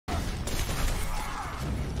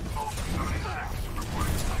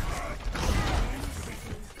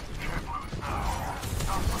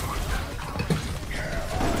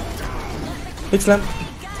Big slam.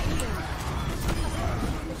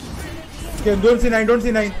 Okay, don't see 9, don't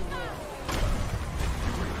see 9.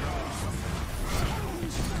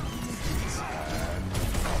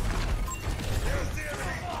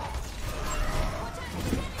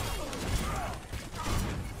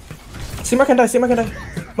 Sigma can die, Sigma can die.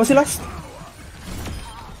 Mercy last.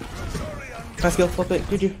 Nice kill, well played,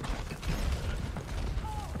 GG.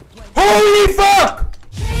 Holy fuck!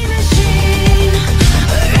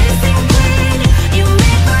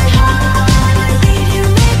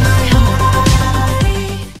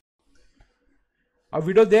 A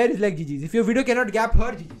video there is like GG's. If your video cannot gap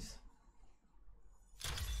her, GG's.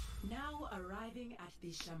 Now arriving at the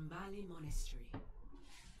Shambhali Monastery.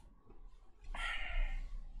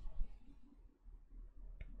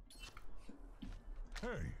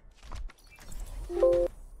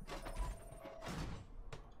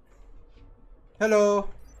 Hello.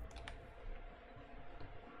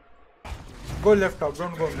 Go left top,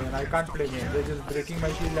 don't go main. I can't play main. They're just breaking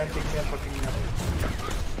my shield and taking me and fucking me up.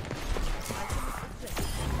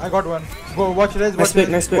 I got one. Go, watch res, watch res,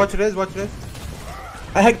 nice pick. watch res, watch res.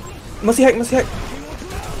 I hack. Mercy hack, Mercy hack.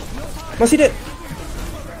 Mercy dead.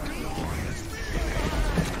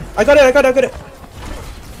 I got it.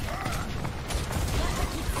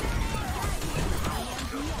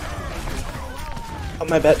 Oh,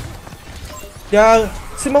 my bad. Yeah,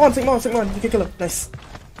 Sigma 1. You can kill him. Nice.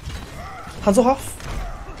 Hanzo half.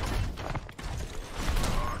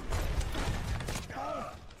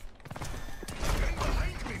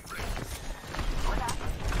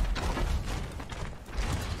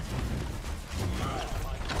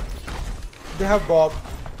 They have Bob.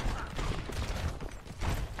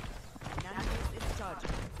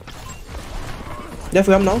 Yeah,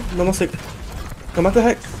 for him now. No more sick. No matter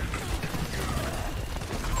heck.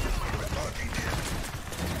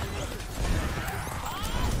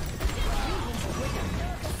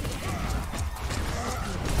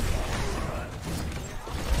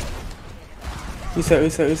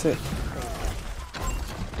 Reset.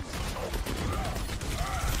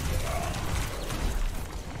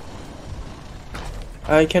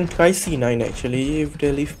 I can try C9 actually if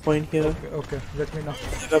they leave point here. Okay, let me know.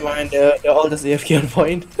 Never mind, they're all just AFK on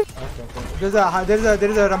point. Okay. There is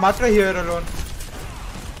a Ramatra here alone.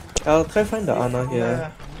 I'll try find the Ana here.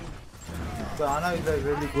 Yeah. The Ana is a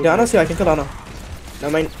really good. The Ana's here, I can kill Ana.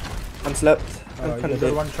 Never mind, I'm slapped. I'm kinda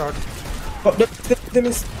dead. One shot. Oh, they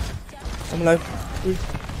missed. I'm alive.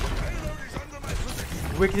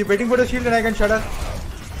 Wait, keep waiting for the shield and I can shut her.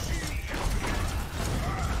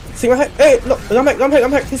 Sigma hack. Hey, look, I'm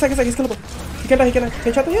hack. He's killable. He can die. Can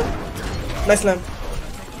you shut here? Nice slam.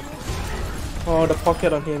 Oh, the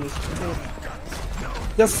pocket on him.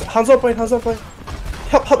 Just Hanzo point.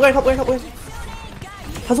 Help lane. Hanzo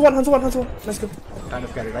one. Nice go. Kind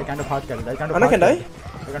of carried. I kind of hard carried. Ana can die.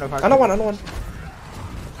 Ana one.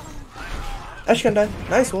 Ash can die.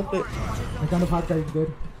 Nice, well played. I kind of hard carried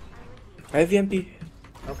good. I have VMP.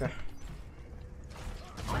 Okay.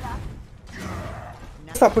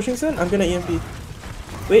 Start pushing soon. I'm gonna EMP.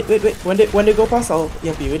 Wait. When they go past, I'll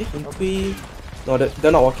EMP. Ready? In 3. No,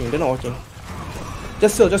 they're not walking.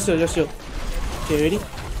 Just chill. Okay, ready?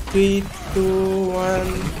 3, 2,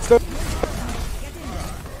 1. Let's go.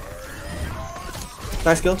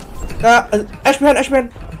 Nice kill. Ash behind. I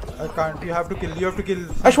can't. You have to kill.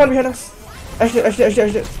 Ash one behind us. Ash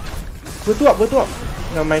dead. We're two up.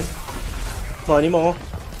 Never mind. Not anymore.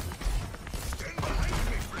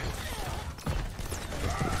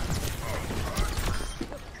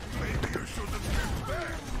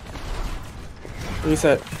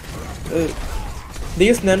 Reset. They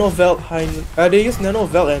use Nano Velt and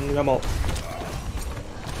I'm out.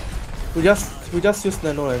 We just use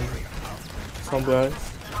Nano and somewhere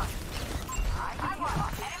else.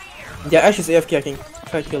 Yeah, Ash is AFK. I can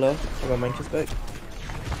try kill her. Never mind, she's back.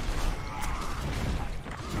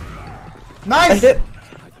 Nice. Ash dead.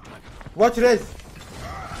 Watch res.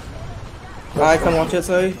 I can't watch it.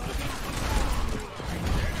 Sorry.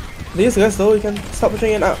 They use res though. We can stop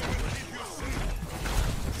pushing it out.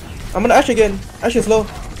 I'm gonna Ash again. Ash is low.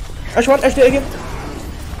 Ash 1, Ash dead again.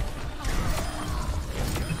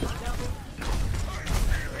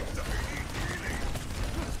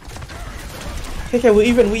 Okay, we're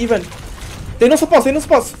even. They no spots. We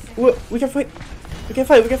can fight.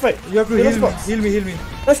 You have to heal me.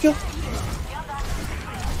 Nice kill.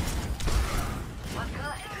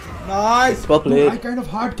 Nice. Well played. I kind of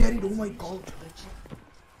hard carried. Oh my god.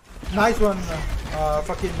 Nice one.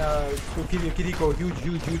 Fucking Kiriko.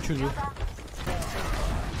 Huge.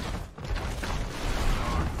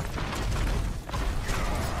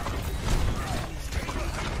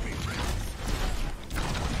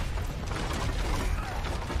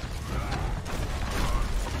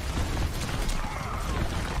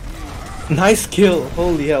 Nice kill.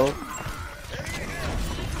 Holy hell.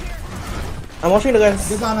 I'm watching the guys.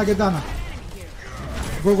 Get down.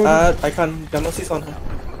 Go. I can't. The mercy's on her.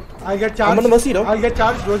 I'll get charged. I'm on the mercy though. I'll get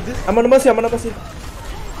charged. What's this? I'm on the mercy.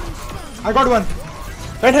 I got one.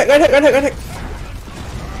 Right hack.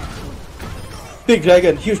 Big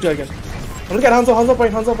dragon. Huge dragon. I'm looking at Hanzo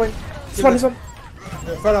point. This one.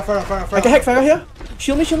 Farah. I can hack Farah here.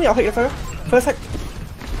 Shield me. I'll hack the Farah. First hack.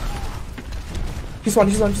 He's one.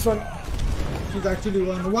 She's actually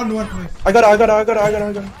one. Nice. I got her.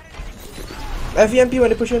 FEMP when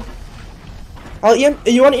they push in. I'll EM.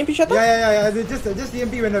 You want to EMP shot? Yeah. Just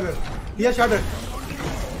EMP whenever. He has shattered.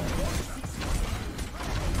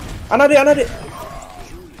 Another.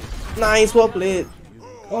 Nice, well played.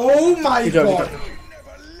 Oh my Good job, god.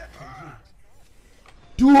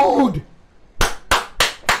 Dude.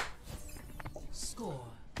 Score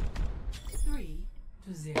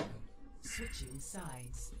 3-0. Switching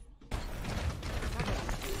sides.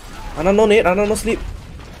 Ana no nade, Ana no sleep.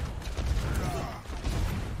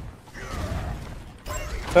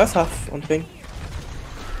 First half on ping.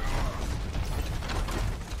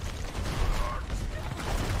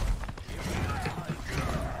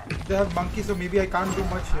 They have monkey, so maybe I can't do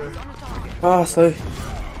much here. Ah, sorry.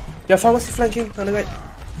 Yeah, pharmacy flanking on the right.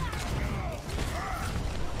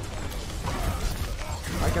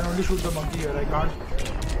 I can only shoot the monkey here. I can't.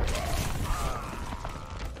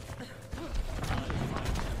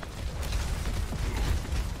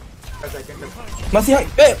 Yes, I can touch. Masih hack.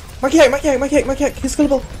 Eh, Maki hack. He's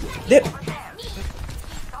killable. Dead.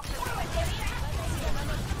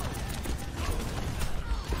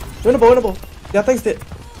 Winnable. Yeah, thanks dead.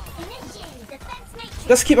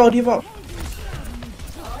 Just keep our div out.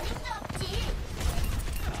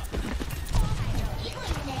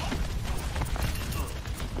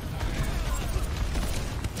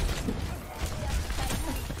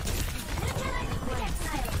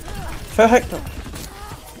 Fair hack now.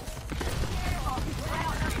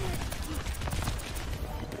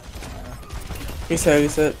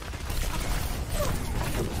 Reset.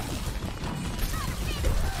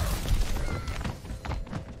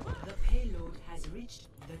 The payload has reached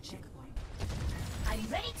the checkpoint. Are you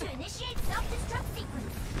ready to initiate self-destruct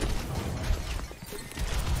sequence?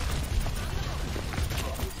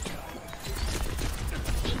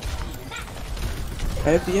 I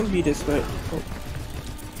have the MB this way. Oh.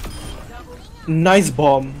 Nice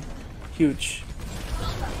bomb. Huge.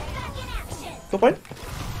 Go point.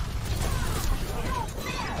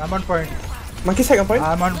 I'm on point. Monkey's hack on point.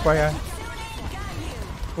 I'm on point.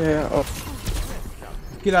 Yeah. Oh.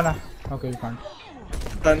 Kill Ana. Okay, you can't.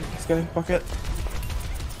 Done. Scanning pocket.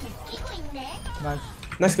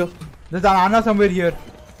 Nice. Go. There's an Ana somewhere here.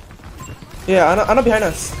 Yeah, Ana behind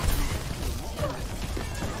us.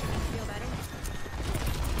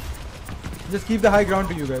 Just keep the high ground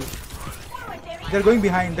to you guys. They're going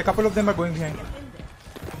behind. A couple of them are going behind.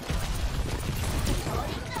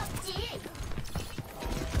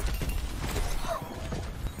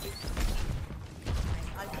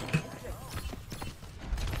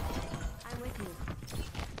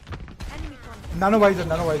 Nano visor.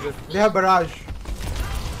 They have barrage.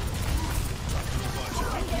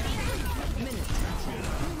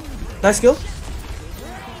 Nice kill.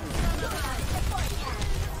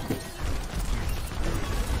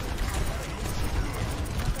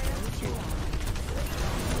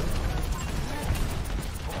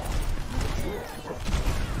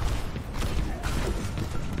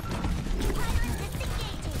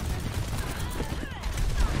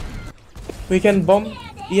 We can bomb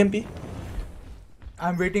EMP.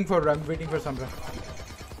 I'm waiting for Samra.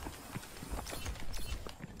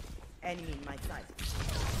 Enemy in my sight.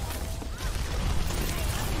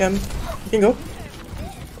 You can go.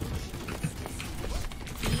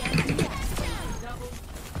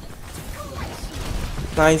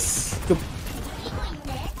 Nice. Good.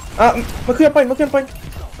 Mercury on point.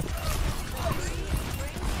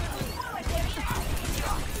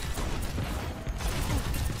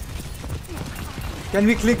 Can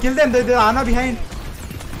we kill them? There's Ana behind.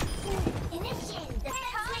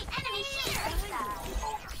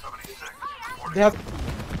 They have.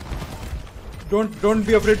 Don't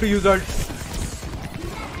be afraid to use ults.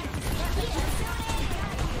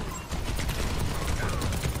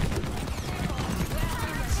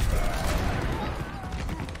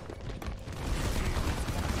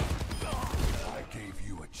 I gave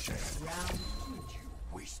you a chance. Round 2.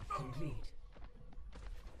 Waste. Complete.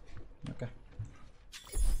 Okay.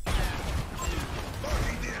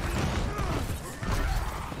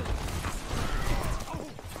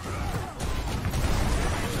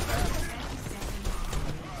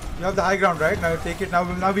 You have the high ground, right? Now take it.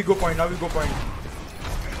 Now we go point. Now we go point.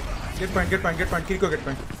 Get point. Kiriko get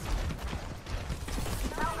point.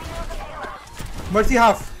 Mercy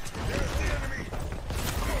half.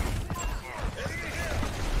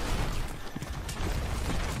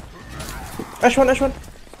 Ash one.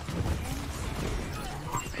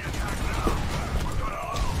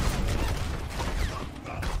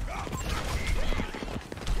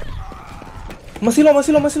 Masih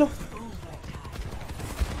low.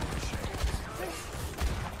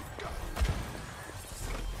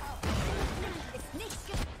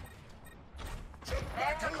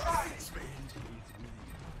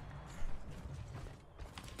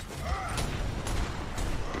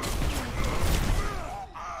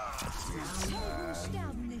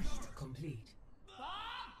 Complete.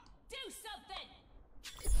 Do something!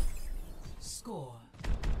 Score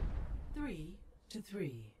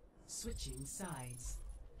 3-3. Switching sides.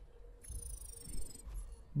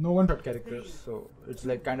 No one-shot characters, so it's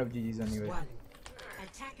like kind of GG's anyway. 1.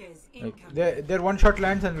 Attackers Like incoming. their one-shot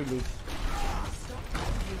lands and we lose.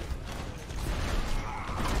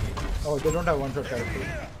 Oh, they don't have one-shot characters.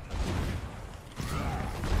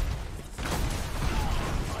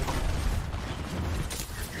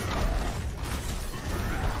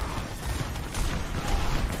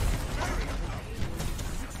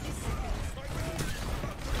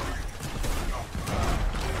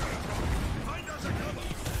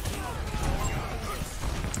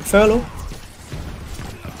 Fellow.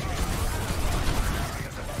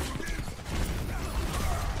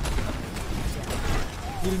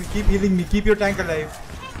 Heal me, keep healing me, keep your tank alive.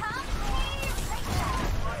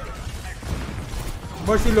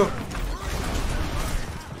 Mercy low.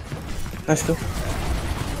 Nice kill.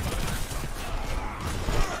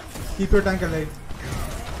 Keep your tank alive.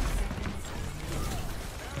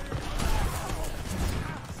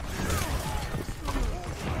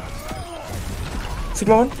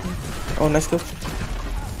 Sigma 1. Oh, nice kill.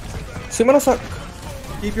 Sigma no suck.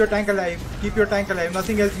 Keep your tank alive. Keep your tank alive.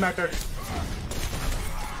 Nothing else matters.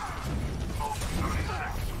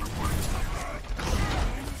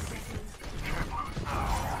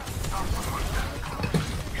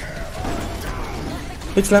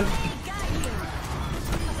 Big slam.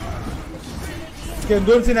 Okay,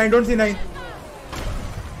 don't see 9, don't see 9.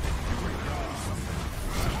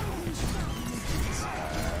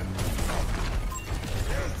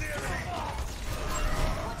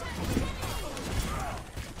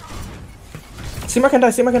 Sigma can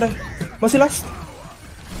die. Mercy last.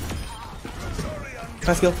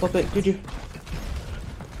 Nice kill, flop it. GG.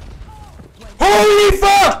 Holy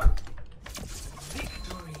fuck!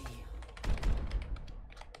 Victory.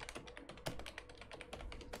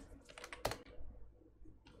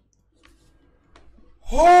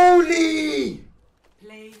 Holy!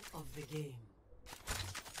 Play of the game.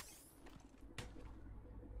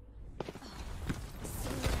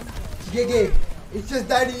 GG. It's just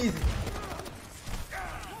that easy.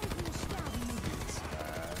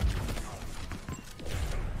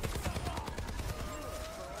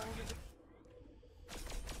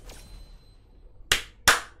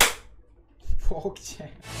 Fuck yeah.